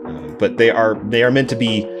place. But they are meant to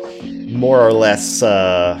be more or less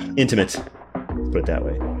intimate. Put it that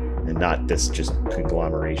way, and not this just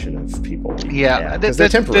conglomeration of people. Yeah, because they're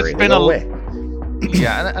temporary. They go away.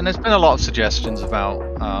 Yeah, and there's been a lot of suggestions about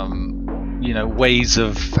ways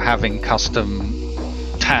of having custom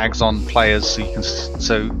tags on players, so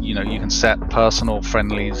you can set personal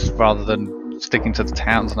friendlies rather than sticking to the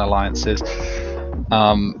towns and alliances.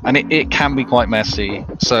 And it can be quite messy.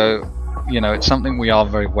 So it's something we are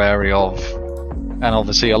very wary of, and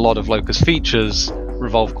obviously a lot of Locust features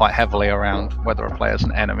revolve quite heavily around whether a player is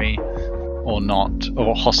an enemy or not,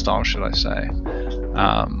 or hostile, should I say.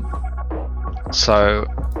 So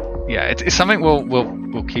yeah, it's something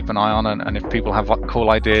we'll keep an eye on, and if people have cool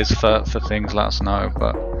ideas for things, let us know.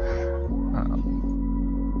 But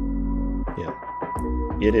yeah,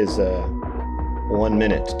 it is 1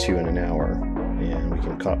 minute to an hour, and we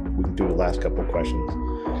can do the last couple of questions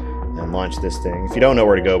and launch this thing. If you don't know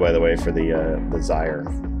where to go, by the way, for the Zyre,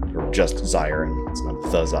 or just Zyre, and it's not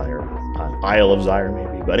the Zyre, Isle of Zyre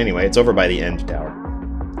maybe, but anyway, it's over by the end tower.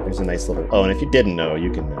 There's a nice little, and if you didn't know,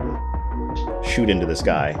 you can shoot into the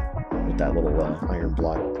sky with that little iron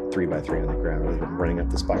block 3x3 on the ground rather than running up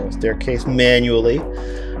the spiral staircase manually.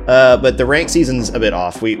 But the rank season's a bit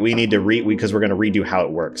off. We need to because we're going to redo how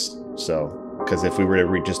it works. So, because if we were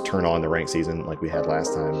to just turn on the rank season like we had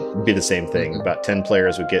last time, it'd be the same thing. About 10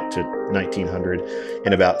 players would get to 1900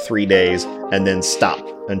 in about 3 days, and then stop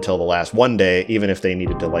until the last 1 day, even if they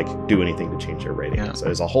needed to do anything to change their rating. Yeah. So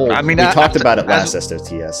there's a whole. I mean, we talked about it last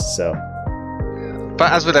SOTS. So,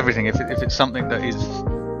 but as with everything, if it's something that is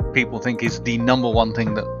people think is the number one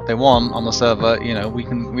thing that they want on the server, we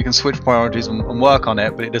can switch priorities and work on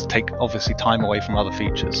it, but it does take obviously time away from other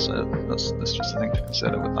features. So that's just a thing to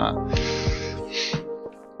consider with that.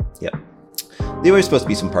 Yep. There were supposed to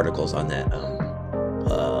be some particles on that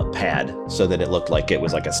pad so that it looked like it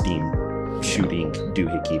was like a steam shooting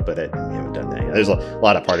doohickey, but we haven't done that yet. There's a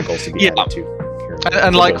lot of particles to be added to.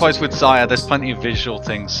 And likewise with Zyre, there's plenty of visual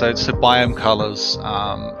things. So biome colors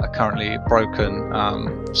are currently broken.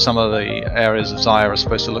 Some of the areas of Zyre are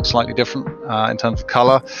supposed to look slightly different in terms of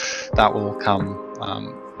color. That will come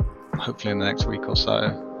hopefully in the next week or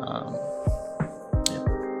so.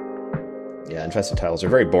 Yeah, infested tiles are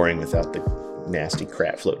very boring without the nasty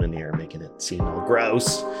crap floating in the air, making it seem all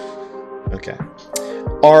gross. Okay.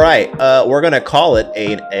 All right. We're gonna call it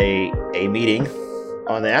a meeting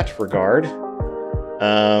on that regard.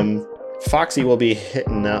 Foxy will be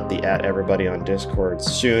hitting out the @everybody on Discord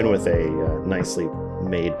soon with a nicely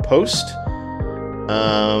made post.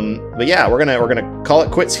 But yeah, we're gonna call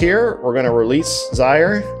it quits here. We're gonna release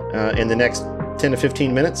Zyre in the next 10 to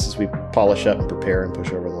 15 minutes as we polish up and prepare and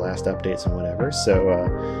push over the last updates and whatever.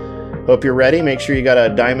 So hope you're ready. Make sure you got a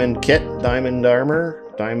diamond kit, diamond armor,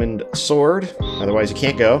 diamond sword. Otherwise you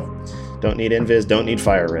can't go. Don't need invis, don't need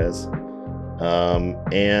fire res.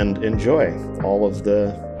 And enjoy all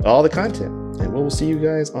the content. And we'll see you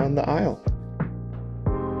guys on the Isle.